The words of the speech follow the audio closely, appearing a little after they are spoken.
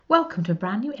Welcome to a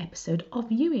brand new episode of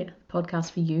Youier,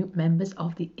 podcast for you, members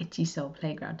of the Itchy Soul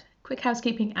Playground. Quick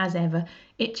housekeeping as ever,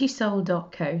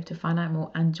 itchysoul.co to find out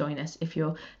more and join us if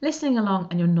you're listening along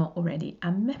and you're not already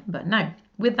a member. Now,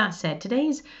 with that said,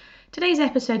 today's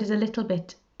episode is a little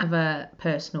bit of a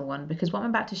personal one because what I'm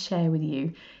about to share with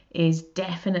you is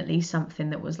definitely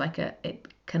something that was it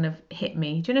kind of hit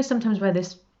me. Do you know sometimes where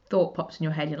this thought pops in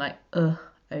your head, you're like, ugh,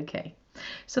 okay.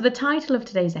 So the title of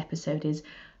today's episode is,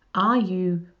 Are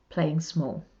You Playing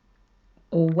Small?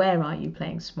 Or where are you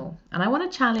playing small? And I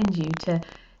want to challenge you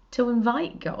to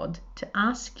invite God to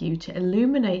ask you to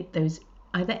illuminate those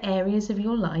either areas of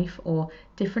your life or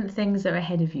different things that are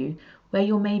ahead of you where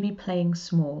you're maybe playing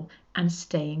small and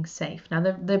staying safe. Now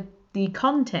the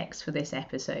context for this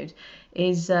episode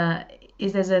is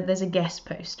there's a guest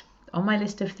post on my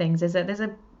list of things. There's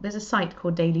a site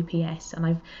called Daily PS,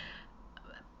 and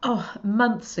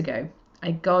months ago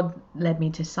God led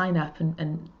me to sign up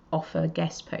and offer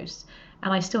guest posts,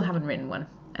 and I still haven't written one.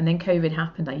 And then COVID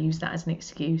happened. I used that as an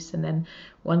excuse, and then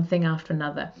one thing after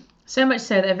another. So much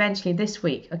so that eventually this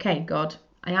week, okay, God,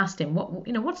 I asked him,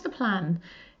 what's the plan?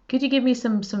 Could you give me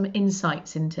some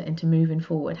insights into moving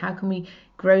forward? How can we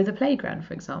grow the playground,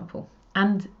 for example?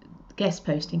 And guest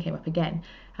posting came up again,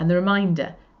 and the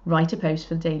reminder, write a post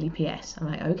for the Daily PS. I'm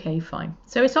like, okay, fine.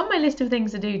 So it's on my list of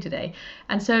things to do today.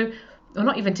 And so, well,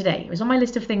 not even today, it was on my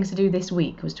list of things to do this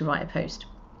week was to write a post.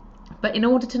 But in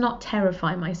order to not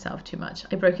terrify myself too much,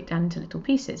 I broke it down into little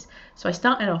pieces. So I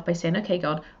started off by saying, okay,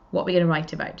 God, what are we going to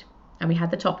write about? And we had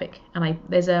the topic. And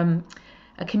there's a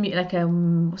community,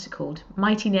 what's it called?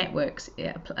 Mighty Networks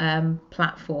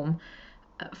platform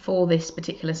for this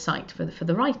particular site for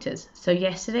the writers. So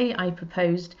yesterday I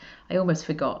proposed, I almost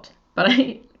forgot, but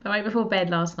right before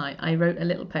bed last night, I wrote a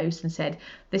little post and said,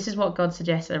 this is what God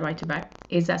suggested I write about.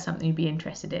 Is that something you'd be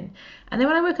interested in? And then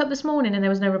when I woke up this morning and there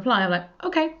was no reply, I'm like,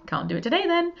 okay, can't do it today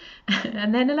then.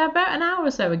 And then about an hour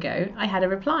or so ago, I had a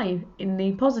reply in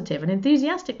the positive, an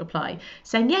enthusiastic reply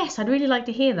saying, yes, I'd really like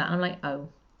to hear that. And I'm like, oh,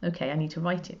 okay, I need to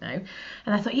write it now.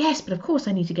 And I thought, yes, but of course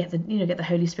I need to get the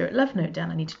Holy Spirit love note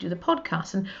done. I need to do the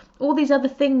podcast, and all these other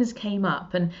things came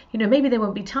up, and maybe there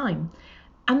won't be time.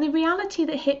 And the reality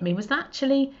that hit me was that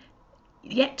actually,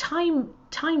 there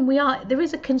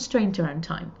is a constraint around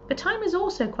time, but time is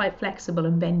also quite flexible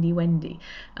and bendy-wendy.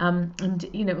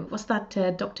 What's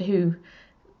that Doctor Who?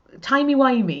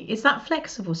 Timey-wimey. It's that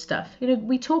flexible stuff.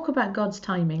 We talk about God's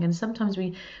timing, and sometimes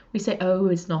we say, oh,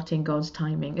 it's not in God's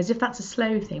timing, as if that's a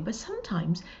slow thing. But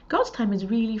sometimes God's time is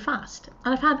really fast.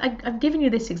 And I've given you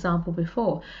this example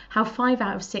before, how 5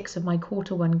 out of 6 of my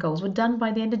Q1 goals were done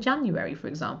by the end of January, for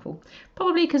example.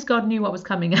 Probably because God knew what was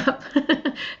coming up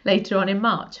later on in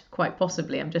March. Quite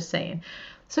possibly, I'm just saying.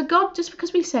 So God, just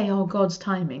because we say, oh, God's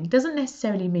timing, doesn't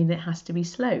necessarily mean it has to be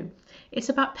slow. It's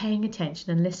about paying attention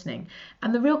and listening.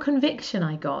 And the real conviction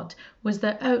I got was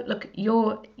that, oh, look,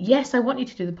 yes, I want you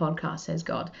to do the podcast, says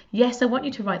God. Yes, I want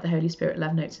you to write the Holy Spirit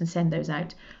love notes and send those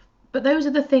out. But those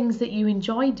are the things that you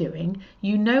enjoy doing.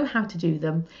 You know how to do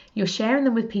them. You're sharing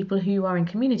them with people who you are in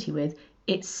community with.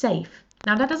 It's safe.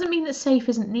 Now, that doesn't mean that safe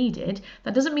isn't needed.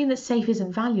 That doesn't mean that safe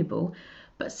isn't valuable.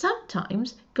 But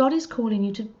sometimes God is calling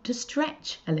you to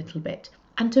stretch a little bit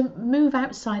and to move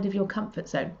outside of your comfort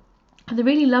zone. And the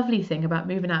really lovely thing about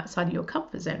moving outside of your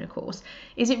comfort zone, of course,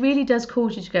 is it really does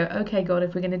cause you to go, okay, God,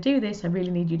 if we're going to do this, I really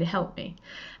need you to help me.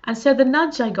 And so the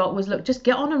nudge I got was, look, just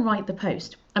get on and write the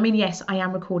post. I mean, yes, I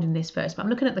am recording this first, but I'm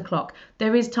looking at the clock.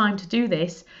 There is time to do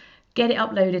this. Get it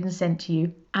uploaded and sent to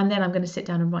you, and then I'm going to sit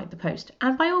down and write the post.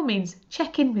 And by all means,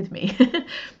 check in with me.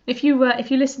 If you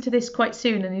listen to this quite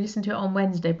soon and you listen to it on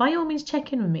Wednesday, by all means,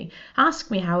 check in with me.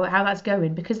 Ask me how that's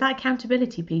going, because that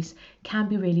accountability piece can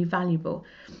be really valuable.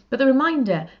 But the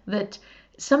reminder that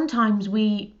sometimes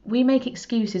we make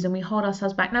excuses and we hold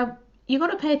ourselves back. Now, you've got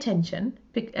to pay attention,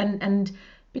 and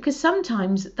because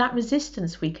sometimes that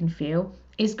resistance we can feel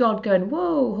is God going,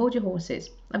 whoa, hold your horses.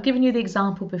 I've given you the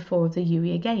example before of the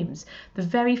Youier Games. The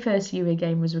very first Youier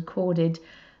game was recorded,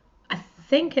 I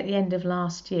think, at the end of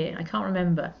last year. I can't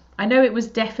remember. I know it was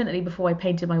definitely before I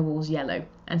painted my walls yellow.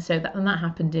 And so that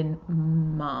happened in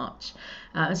March.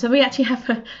 So we actually have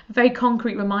a very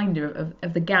concrete reminder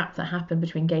of the gap that happened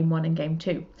between game 1 and game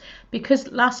 2.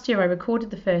 Because last year I recorded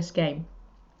the first game,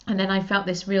 and then I felt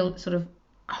this real sort of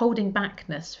holding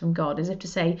backness from God, as if to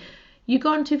say, you've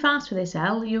gone too fast for this,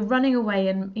 Elle. You're running away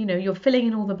and, you're filling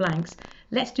in all the blanks.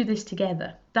 Let's do this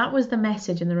together. That was the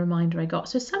message and the reminder I got.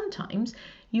 So sometimes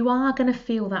you are going to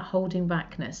feel that holding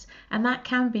backness, and that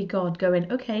can be God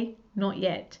going, okay, not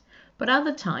yet. But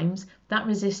other times that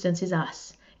resistance is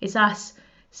us. It's us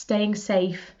staying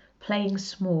safe, playing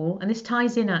small, and this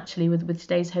ties in actually with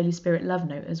today's Holy Spirit love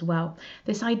note as well.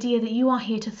 This idea that you are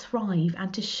here to thrive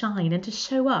and to shine and to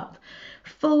show up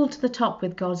full to the top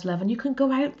with God's love, and you can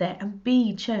go out there and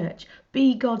be church,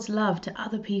 be God's love to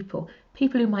other people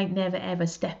who might never ever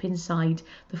step inside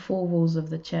the four walls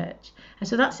of the church. And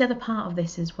so that's the other part of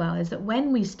this as well, is that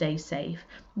when we stay safe,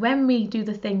 when we do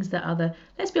the things that are the,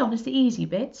 let's be honest, the easy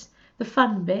bits, the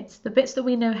fun bits, the bits that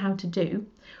we know how to do,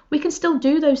 we can still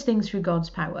do those things through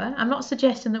God's power. I'm not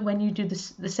suggesting that when you do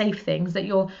the safe things that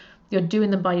you're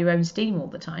doing them by your own steam all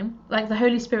the time. Like the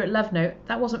Holy Spirit love note,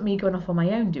 that wasn't me going off on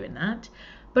my own doing that.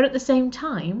 But at the same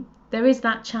time, there is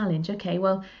that challenge. Okay,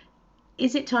 well,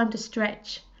 is it time to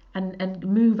stretch and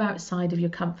move outside of your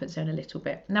comfort zone a little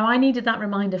bit? Now, I needed that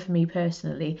reminder for me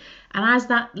personally. And as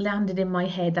that landed in my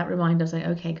head, that reminder, I was like,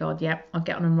 okay, God, yeah, I'll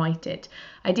get on and write it.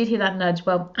 I did hear that nudge.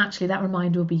 Well, actually, that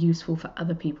reminder will be useful for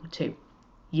other people too.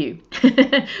 You.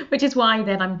 Which is why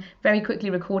then I'm very quickly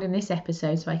recording this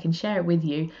episode so I can share it with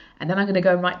you. And then I'm going to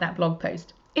go and write that blog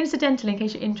post. Incidentally, in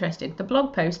case you're interested, the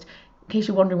blog post, in case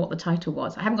you're wondering what the title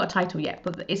was, I haven't got a title yet,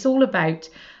 but it's all about,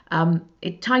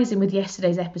 it ties in with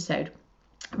yesterday's episode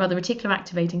about the reticular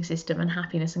activating system and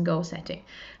happiness and goal setting.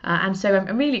 And so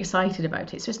I'm really excited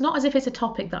about it. So it's not as if it's a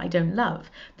topic that I don't love.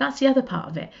 That's the other part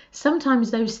of it.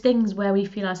 Sometimes those things where we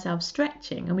feel ourselves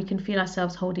stretching and we can feel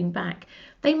ourselves holding back,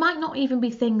 they might not even be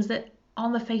things that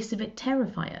on the face of it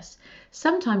terrify us.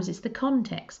 Sometimes it's the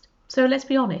context. So let's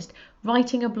be honest,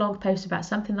 writing a blog post about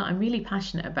something that I'm really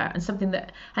passionate about and something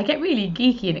that I get really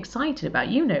geeky and excited about,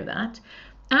 you know that,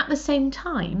 at the same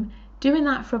time, doing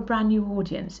that for a brand new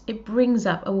audience, it brings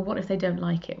up, oh, well, what if they don't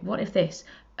like it? What if this?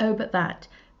 Oh, but that.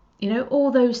 You know, all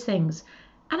those things.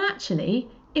 And actually,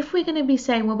 if we're going to be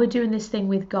saying, well, we're doing this thing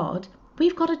with God,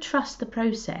 we've got to trust the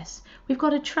process. We've got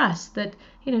to trust that,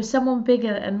 you know, someone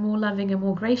bigger and more loving and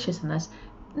more gracious than us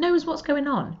knows what's going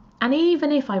on. And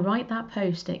even if I write that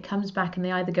post and it comes back and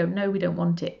they either go, no, we don't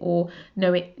want it, or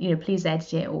no, it, you know, please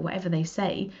edit it, or whatever they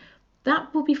say,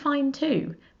 that will be fine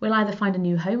too. We'll either find a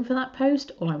new home for that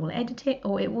post, or I will edit it,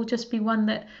 or it will just be one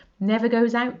that never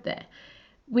goes out there.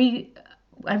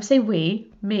 I say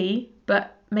we, me,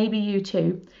 but maybe you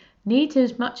too, need to,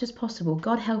 as much as possible,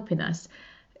 God helping us,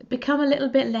 become a little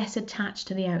bit less attached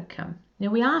to the outcome. You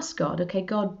know, we ask God, okay,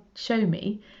 God, show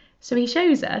me. So he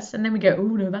shows us, and then we go, oh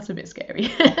no, that's a bit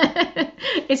scary.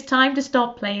 It's time to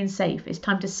stop playing safe. It's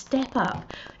time to step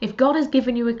up. If God has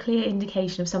given you a clear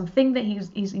indication of something that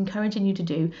he's encouraging you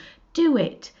to do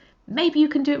it. Maybe you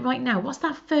can do it right now. What's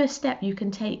that first step you can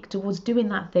take towards doing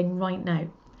that thing right now?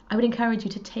 I would encourage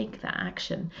you to take that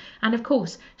action. And of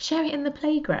course, share it in the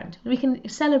playground. We can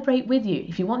celebrate with you.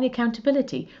 If you want the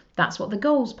accountability, that's what the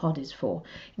Goals Pod is for.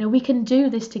 You know, we can do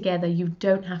this together. You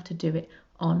don't have to do it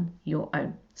on your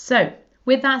own. So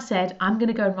with that said, I'm going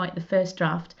to go and write the first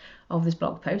draft of this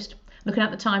blog post. Looking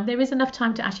at the time, there is enough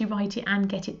time to actually write it and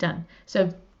get it done.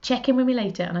 So check in with me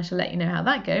later and I shall let you know how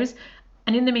that goes.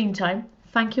 And in the meantime,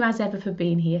 thank you as ever for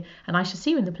being here, and I shall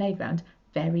see you in the playground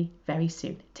very, very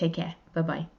soon. Take care. Bye-bye.